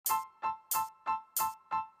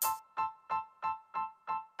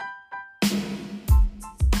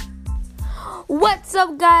What's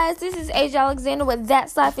up, guys? This is Age Alexander with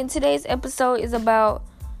That's Life, and today's episode is about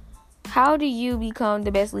how do you become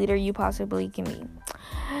the best leader you possibly can be.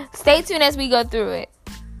 Stay tuned as we go through it.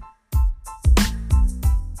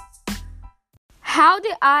 How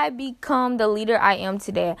did I become the leader I am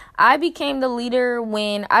today? I became the leader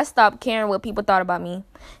when I stopped caring what people thought about me.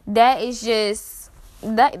 That is just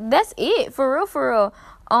that's it, for real.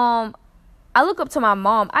 I look up to my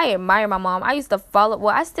mom. I admire my mom. I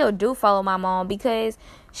still do follow my mom because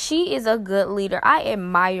she is a good leader. I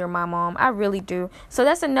admire my mom. I really do. So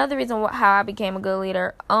that's another reason how I became a good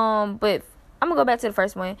leader. But I'm going to go back to the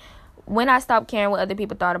first one. When I stopped caring what other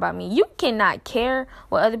people thought about me. You cannot care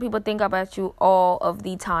what other people think about you all of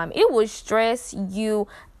the time. It will stress you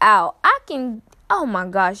out. Oh my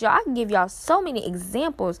gosh, y'all. I can give y'all so many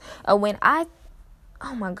examples of when I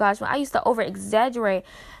used to over-exaggerate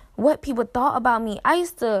what people thought about me. I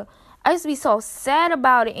used to be so sad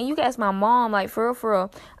about it. And you can ask my mom, like, for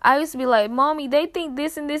real. I used to be like, Mommy, they think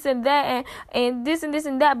this and this and that and this and this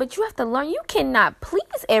and that. But you have to learn, you cannot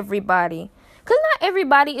please everybody. Because not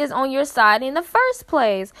everybody is on your side in the first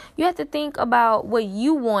place. You have to think about what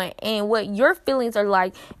you want and what your feelings are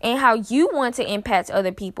like and how you want to impact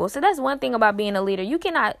other people. So that's one thing about being a leader. You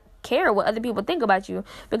cannot care what other people think about you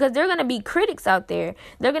because they're going to be critics out there.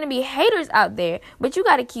 They're going to be haters out there. But you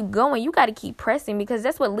got to keep going. You got to keep pressing because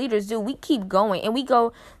that's what leaders do. We keep going and we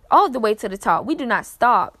go all the way to the top. We do not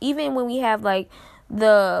stop. Even when we have like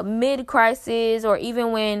the mid-crisis or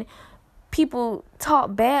even when people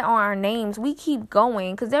talk bad on our names, we keep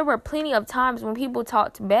going because there were plenty of times when people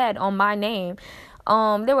talked bad on my name.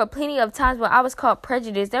 There were plenty of times where I was called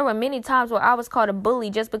prejudiced. There were many times where I was called a bully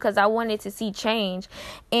just because I wanted to see change.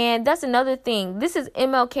 And that's another thing. This is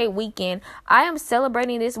MLK weekend. I am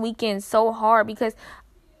celebrating this weekend so hard because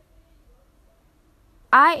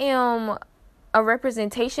I am a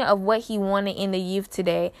representation of what he wanted in the youth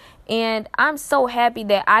today. And I'm so happy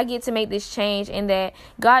that I get to make this change and that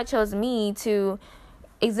God chose me to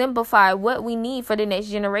exemplify what we need for the next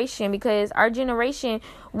generation, because our generation,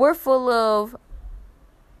 we're full of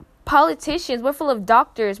politicians, we're full of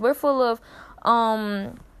doctors, we're full of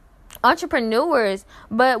entrepreneurs,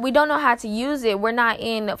 but we don't know how to use it. We're not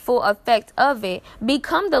in full effect of it.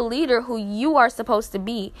 Become the leader who you are supposed to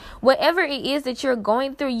be. Whatever it is that you're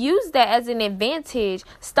going through, use that as an advantage.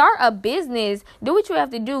 Start a business. Do what you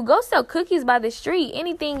have to do. Go sell cookies by the street.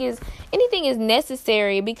 Anything is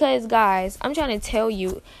necessary, because guys, I'm trying to tell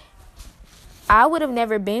you, I would have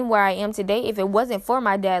never been where I am today if it wasn't for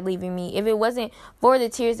my dad leaving me, if it wasn't for the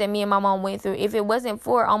tears that me and my mom went through, if it wasn't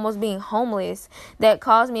for almost being homeless that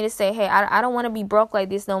caused me to say, hey, I don't want to be broke like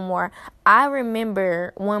this no more. I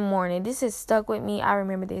remember one morning, this has stuck with me. I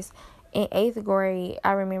remember this in 8th grade.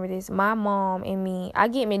 I remember this. My mom and me, I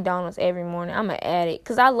get McDonald's every morning. I'm an addict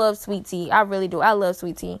because I love sweet tea. I really do. I love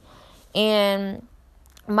sweet tea. And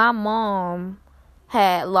my mom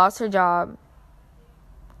had lost her job.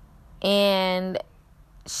 And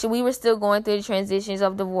we were still going through the transitions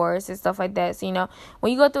of divorce and stuff like that. So,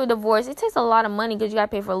 when you go through a divorce, it takes a lot of money because you got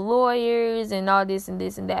to pay for lawyers and all this and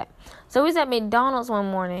this and that. So we was at McDonald's one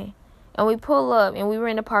morning and we pull up and we were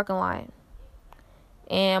in the parking lot.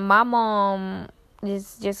 And my mom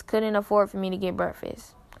just couldn't afford for me to get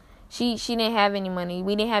breakfast. She didn't have any money.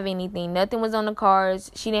 We didn't have anything. Nothing was on the cards.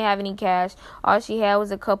 She didn't have any cash. All she had was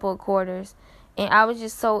a couple of quarters. And I was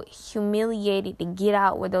just so humiliated to get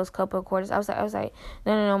out with those couple of quarters. I was like,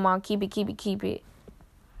 no, Mom, keep it.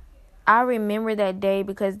 I remember that day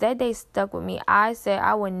because that day stuck with me. I said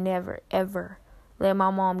I would never, ever let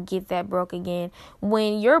my mom get that broke again.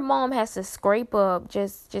 When your mom has to scrape up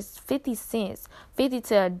just 50 cents, 50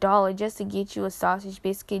 to $1 just to get you a sausage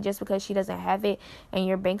biscuit just because she doesn't have it in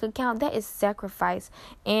your bank account, that is sacrifice.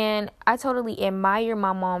 And I totally admire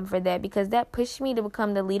my mom for that because that pushed me to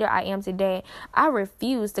become the leader I am today. I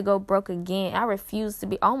refuse to go broke again. I refuse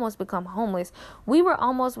to almost become homeless. We were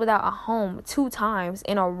almost without a home 2 times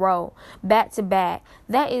in a row, back to back.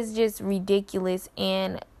 That is just ridiculous.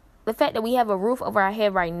 And the fact that we have a roof over our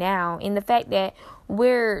head right now, and the fact that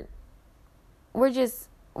we're just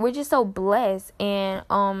so blessed, and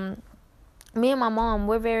me and my mom,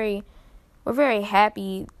 we're very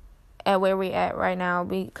happy at where we're at right now,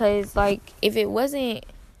 because like if it wasn't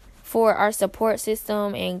for our support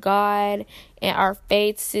system and God and our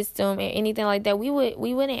faith system and anything like that, we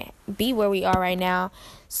wouldn't be where we are right now.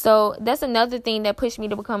 So that's another thing that pushed me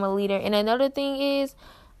to become a leader. And another thing is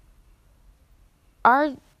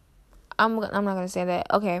I'm not going to say that.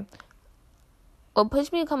 Okay. What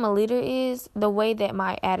pushed me to become a leader is the way that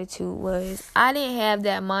my attitude was. I didn't have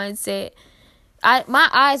that mindset my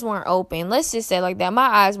eyes weren't open. Let's just say it like that. My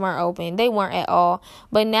eyes weren't open. They weren't at all.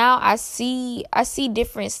 But now I see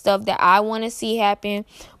different stuff that I want to see happen.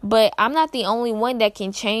 But I'm not the only one that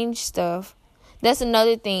can change stuff. That's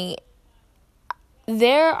another thing.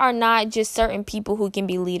 There are not just certain people who can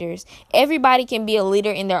be leaders. Everybody can be a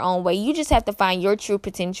leader in their own way. You just have to find your true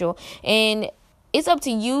potential. And it's up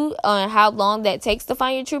to you on how long that takes to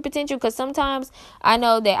find your true potential. Because sometimes I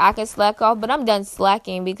know that I can slack off, but I'm done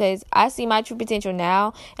slacking because I see my true potential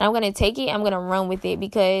now. And I'm going to take it. I'm going to run with it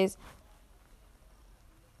because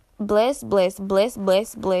blessed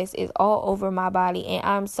is all over my body. And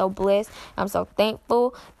I'm so blessed. I'm so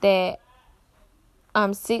thankful that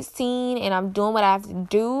I'm 16 and I'm doing what I have to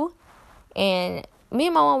do. And me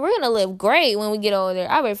and my mom, we're going to live great when we get older.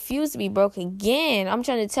 I refuse to be broke again. I'm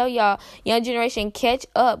trying to tell y'all, young generation, catch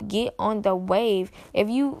up. Get on the wave. If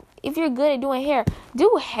you're good at doing hair,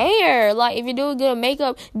 do hair. Like, if you're doing good at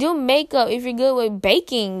makeup, do makeup. If you're good with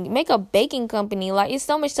baking, make a baking company. Like, it's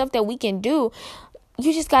so much stuff that we can do.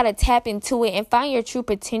 You just got to tap into it and find your true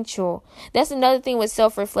potential. That's another thing with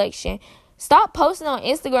self-reflection. Stop posting on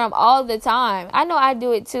Instagram all the time. I know I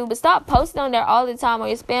do it too, but stop posting on there all the time on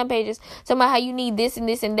your spam pages talking about how you need this and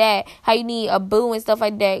this and that, how you need a boo and stuff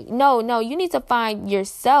like that. No, you need to find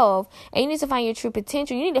yourself and you need to find your true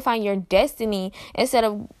potential. You need to find your destiny instead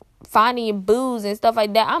of finding your boos and stuff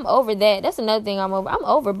like that. I'm over that. That's another thing I'm over. I'm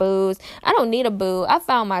over boos. I don't need a boo. I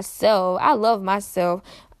found myself. I love myself.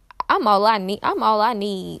 I'm all I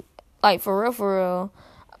need. Like, for real.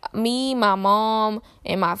 Me, my mom,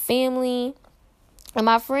 and my family, and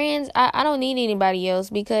my friends, I don't need anybody else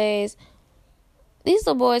because these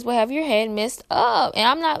little boys will have your head messed up. And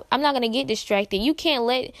I'm not going to get distracted. You can't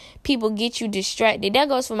let people get you distracted. That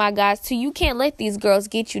goes for my guys too. You can't let these girls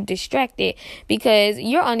get you distracted because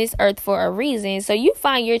you're on this earth for a reason. So you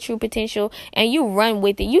find your true potential and you run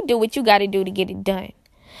with it. You do what you got to do to get it done.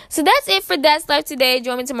 So that's it for That's Life today.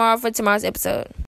 Join me tomorrow for tomorrow's episode.